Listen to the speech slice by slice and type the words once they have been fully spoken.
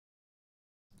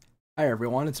Hi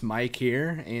everyone, it's Mike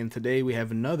here, and today we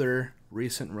have another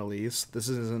recent release. This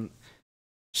isn't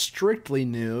strictly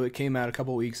new, it came out a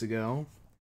couple weeks ago.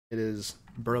 It is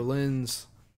Berlin's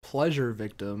Pleasure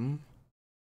Victim.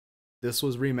 This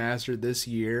was remastered this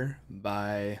year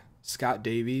by Scott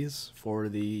Davies for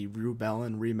the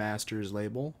Rubellan Remasters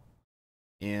label.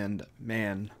 And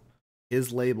man,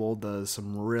 his label does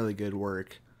some really good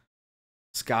work.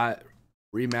 Scott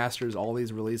remasters all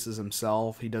these releases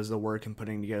himself. He does the work in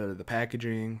putting together the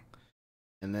packaging,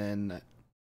 and then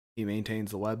he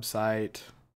maintains the website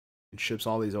and ships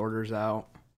all these orders out.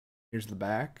 Here's the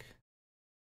back.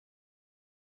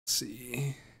 Let's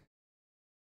see.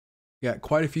 Got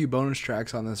quite a few bonus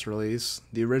tracks on this release.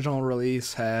 The original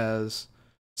release has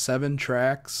 7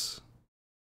 tracks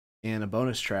and a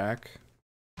bonus track,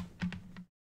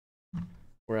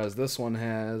 whereas this one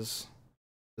has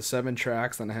the 7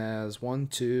 tracks and has 1,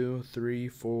 2, 3,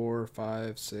 4,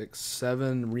 5, 6,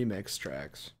 7 remix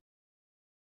tracks.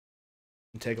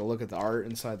 And take a look at the art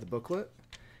inside the booklet.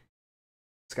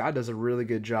 Scott does a really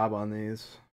good job on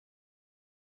these.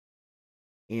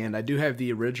 And I do have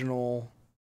the original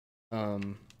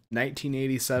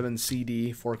 1987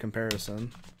 CD for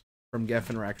comparison from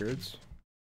Geffen Records.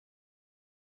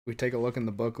 We take a look in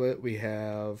the booklet. We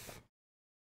have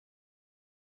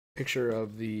a picture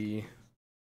of the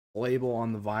label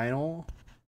on the vinyl,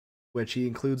 which he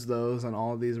includes those on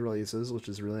all of these releases, which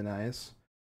is really nice.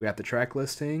 We got the track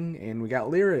listing, and we got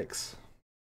lyrics.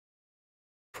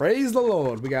 Praise the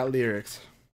Lord, we got lyrics.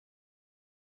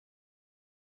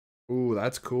 Ooh,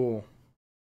 that's cool.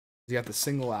 You got the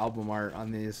single album art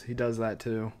on these. He does that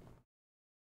too.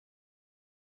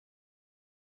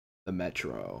 The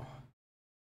Metro.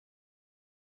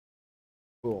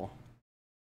 Cool.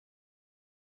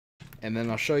 And then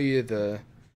I'll show you the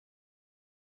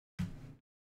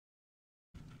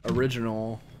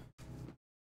original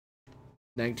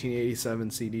 1987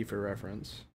 CD for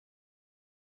reference.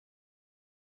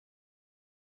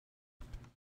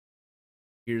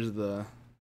 Here's the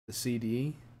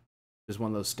CD. Just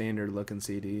one of those standard looking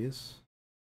CDs.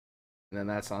 And then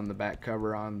that's on the back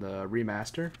cover on the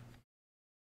remaster.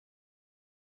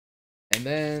 And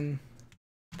then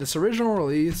this original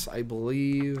release, I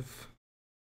believe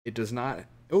it does not.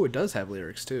 Oh, it does have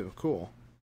lyrics too. Cool.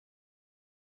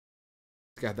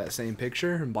 It's got that same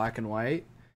picture in black and white.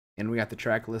 And we got the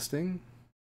track listing.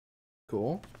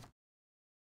 Cool.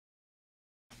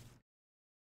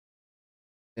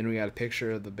 Then we got a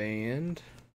picture of the band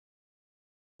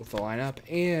with the lineup,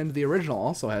 and the original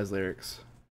also has lyrics.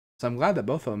 So I'm glad that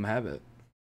both of them have it.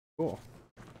 Cool.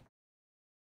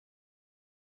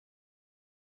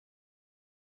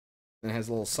 And it has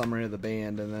a little summary of the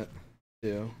band in it,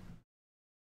 too.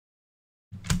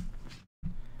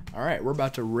 Alright, we're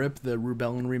about to rip the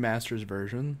Rubellan Remasters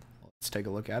version. Let's take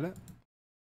a look at it.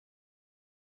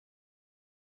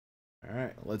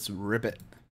 Alright, let's rip it.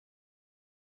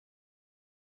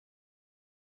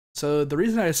 So the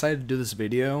reason I decided to do this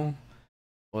video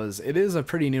was it is a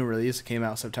pretty new release. It came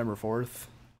out September 4th.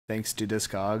 Thanks to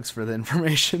Discogs for the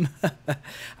information.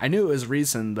 I knew it was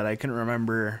recent, but I couldn't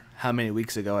remember how many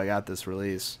weeks ago I got this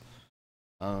release.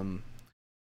 The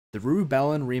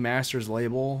Rubellan Remasters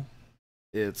label,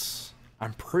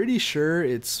 I'm pretty sure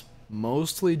it's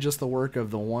mostly just the work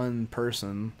of the one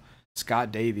person,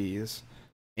 Scott Davies.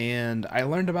 And I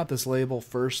learned about this label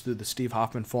first through the Steve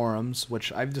Hoffman forums,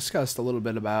 which I've discussed a little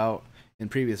bit about in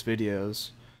previous videos.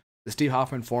 The Steve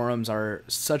Hoffman forums are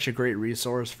such a great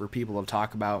resource for people to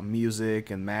talk about music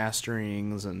and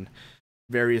masterings and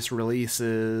various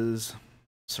releases,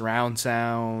 surround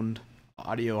sound,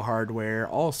 audio hardware,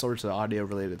 all sorts of audio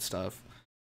related stuff.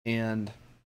 And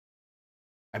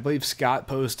I believe Scott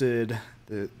posted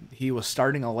that he was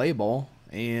starting a label,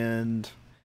 and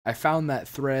I found that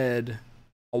thread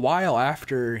a while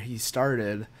after he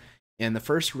started, and the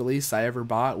first release I ever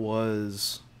bought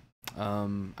was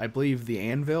I believe The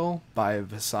Anvil by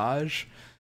Visage,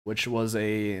 which was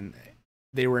they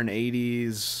were an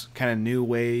 80s kind of new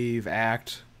wave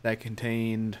act that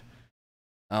contained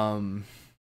I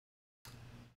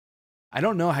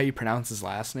don't know how you pronounce his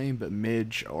last name, but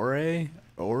Midge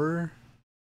Ore,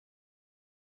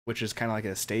 which is kind of like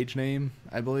a stage name,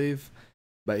 I believe,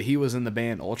 but he was in the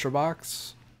band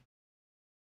Ultravox.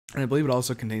 And I believe it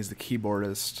also contains the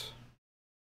keyboardist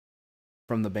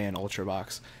from the band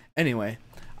Ultravox. Anyway,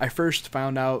 I first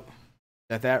found out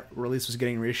that release was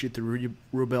getting reissued through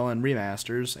Rubellan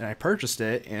Remasters, and I purchased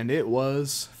it, and it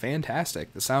was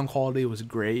fantastic. The sound quality was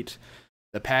great.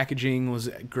 The packaging was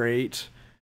great.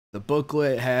 The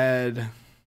booklet had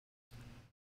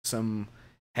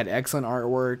excellent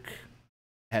artwork,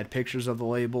 had pictures of the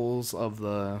labels of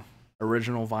the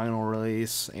original vinyl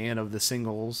release and of the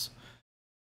singles.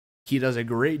 He does a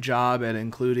great job at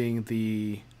including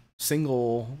the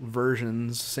single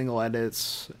versions, single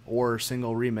edits, or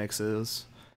single remixes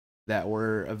that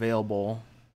were available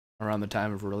around the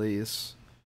time of release.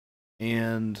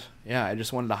 And yeah, I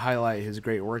just wanted to highlight his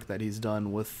great work that he's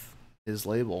done with his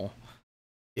label.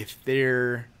 If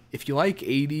you like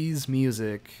 80s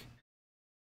music,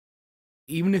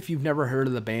 even if you've never heard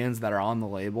of the bands that are on the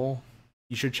label,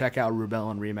 you should check out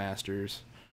Rubellan Remasters.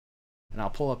 And I'll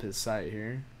pull up his site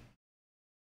here.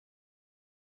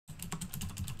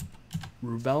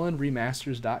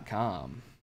 RubellanRemasters.com.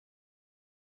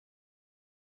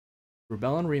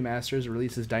 Rubellan Remasters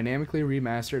releases dynamically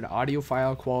remastered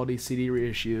audiophile quality CD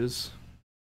reissues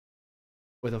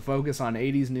with a focus on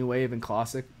 80s new wave and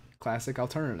classic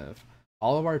alternative.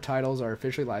 All of our titles are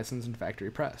officially licensed and factory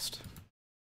pressed.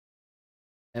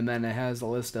 And then it has a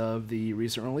list of the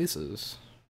recent releases.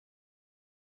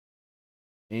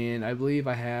 And I believe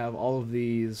I have all of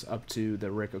these up to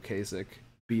the Rick Ocasek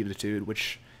Beatitude,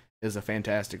 which is a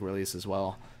fantastic release as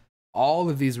well. All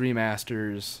of these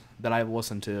remasters that I've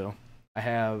listened to, I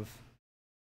have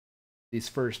these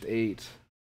first 8,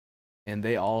 and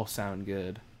they all sound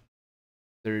good.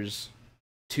 There's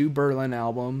 2 Berlin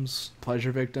albums,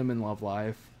 Pleasure Victim and Love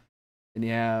Life. Then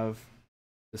you have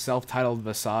the self-titled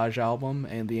Visage album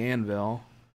and The Anvil.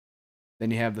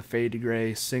 Then you have the Fade to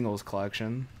Grey singles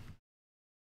collection.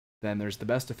 Then there's the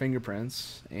Best of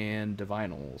Fingerprints and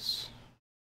Divinals,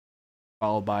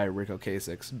 followed by Rick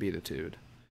Ocasek's Beatitude.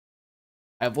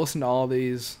 I've listened to all of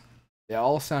these. They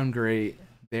all sound great.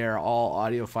 They are all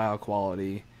audiophile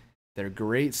quality. They're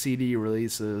great CD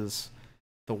releases.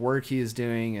 The work he is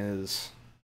doing is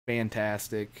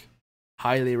fantastic.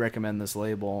 Highly recommend this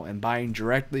label and buying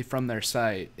directly from their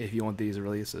site if you want these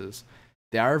releases.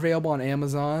 They are available on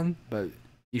Amazon, but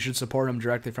you should support him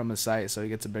directly from his site so he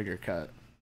gets a bigger cut.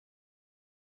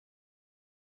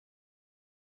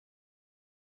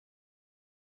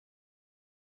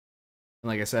 And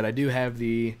like I said, I do have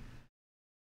the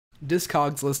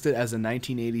Discogs listed as a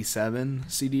 1987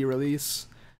 CD release.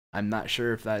 I'm not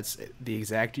sure if that's the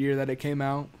exact year that it came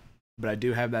out, but I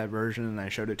do have that version and I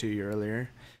showed it to you earlier.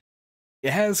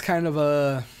 It has kind of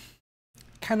a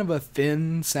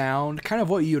thin sound, kind of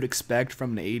what you would expect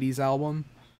from an 80s album.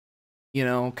 You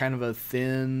know, kind of a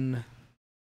thin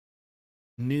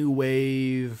new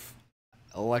wave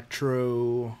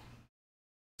electro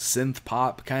synth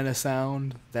pop kind of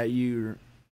sound that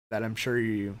I'm sure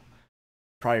you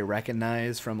probably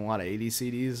recognize from a lot of 80s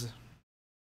CDs.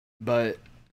 But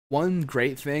one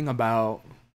great thing about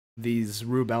these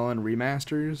Rubellan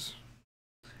remasters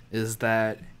is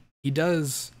that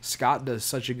Scott does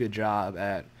such a good job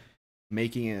at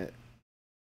making it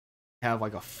have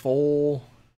like a full,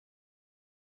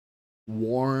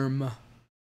 warm,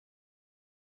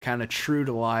 kind of true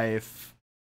to life,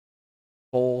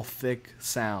 full, thick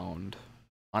sound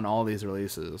on all these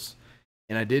releases.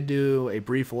 And I did do a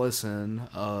brief listen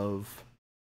of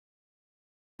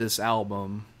this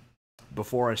album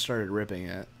before I started ripping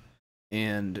it.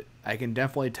 And I can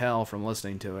definitely tell from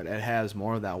listening to it, it has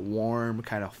more of that warm,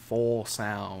 kind of full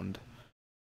sound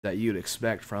that you'd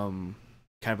expect from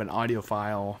kind of an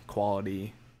audiophile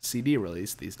quality CD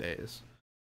release these days.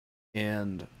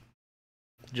 And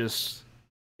just,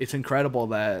 it's incredible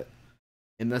that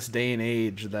in this day and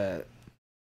age that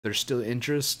there's still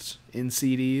interest in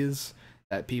CDs,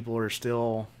 that people are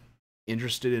still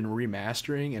interested in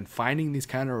remastering and finding these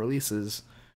kind of releases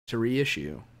to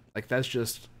reissue. Like, that's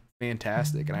just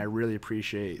fantastic, and I really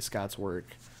appreciate Scott's work.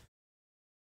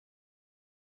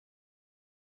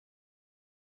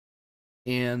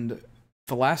 And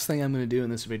the last thing I'm going to do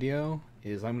in this video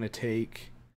is I'm going to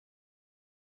take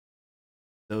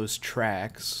those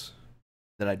tracks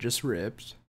that I just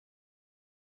ripped,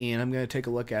 and I'm going to take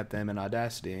a look at them in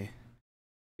Audacity,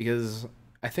 because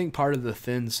I think part of the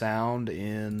thin sound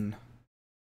in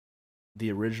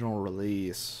the original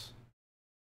release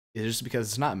is just because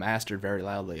it's not mastered very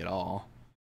loudly at all.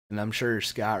 And I'm sure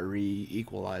Scott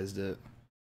re-equalized it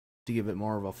to give it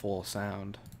more of a full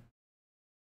sound.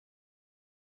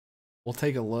 We'll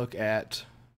take a look at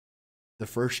the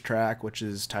first track, which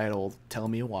is titled Tell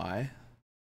Me Why.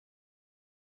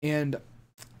 And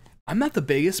I'm not the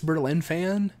biggest Berlin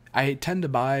fan. I tend to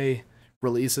buy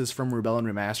releases from Rubellan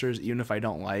Remasters even if I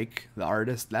don't like the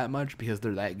artist that much because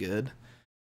they're that good.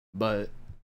 But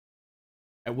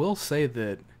I will say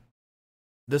that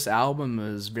this album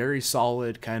is very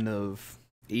solid, kind of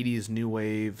 80s new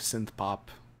wave synth pop,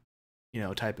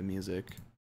 type of music.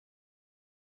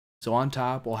 So on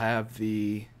top we'll have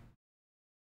the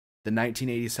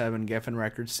 1987 Geffen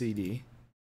Records CD.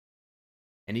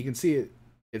 And you can see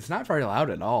it's not very loud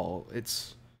at all.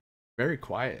 It's very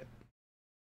quiet.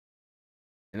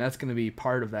 And that's going to be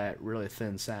part of that really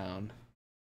thin sound.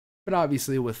 But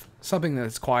obviously with something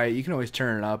that's quiet, you can always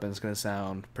turn it up and it's going to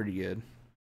sound pretty good.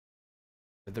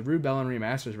 But the Rubellan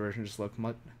Remasters version just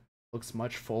looks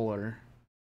much fuller.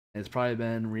 It's probably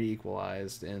been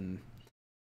re-equalized, and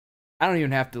I don't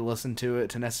even have to listen to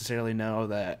it to necessarily know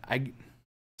that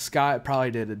Scott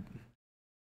probably did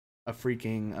a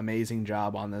freaking amazing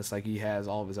job on this, like he has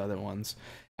all of his other ones.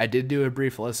 I did do a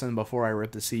brief listen before I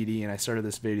ripped the CD and I started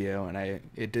this video, and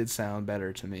it did sound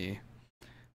better to me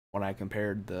when I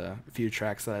compared the few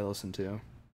tracks that I listened to.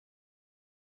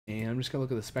 And I'm just gonna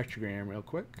look at the spectrogram real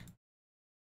quick.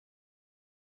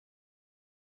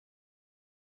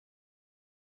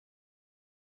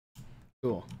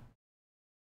 Cool.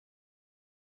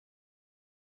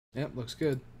 Yep, looks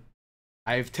good.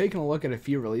 I've taken a look at a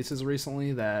few releases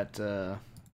recently that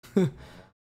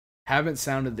haven't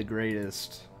sounded the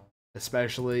greatest,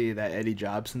 especially that Eddie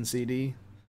Jobson CD.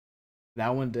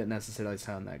 That one didn't necessarily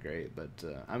sound that great, but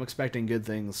I'm expecting good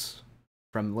things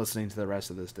from listening to the rest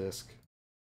of this disc.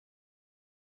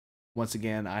 Once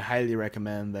again, I highly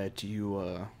recommend that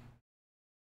you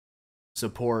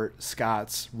support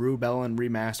Scott's Rubellan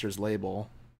Remasters label.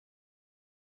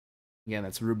 Again,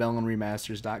 that's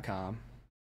rubellanremasters.com.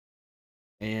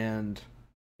 And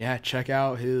yeah, check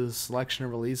out his selection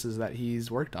of releases that he's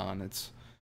worked on.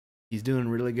 He's doing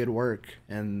really good work,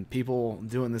 and people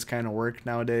doing this kind of work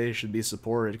nowadays should be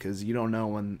supported, because you don't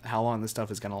know how long this stuff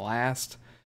is going to last.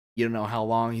 You don't know how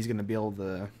long he's going to be able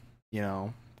to,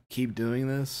 keep doing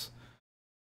this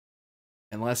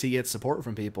unless he gets support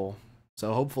from people.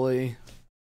 So hopefully,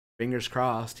 fingers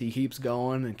crossed, he keeps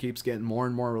going and keeps getting more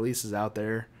and more releases out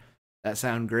there that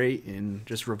sound great and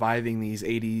just reviving these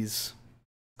 80s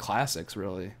classics,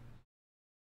 really.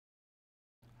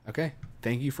 Okay,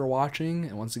 thank you for watching,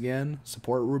 and once again,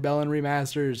 support Rubellan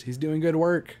Remasters. He's doing good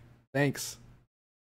work. Thanks.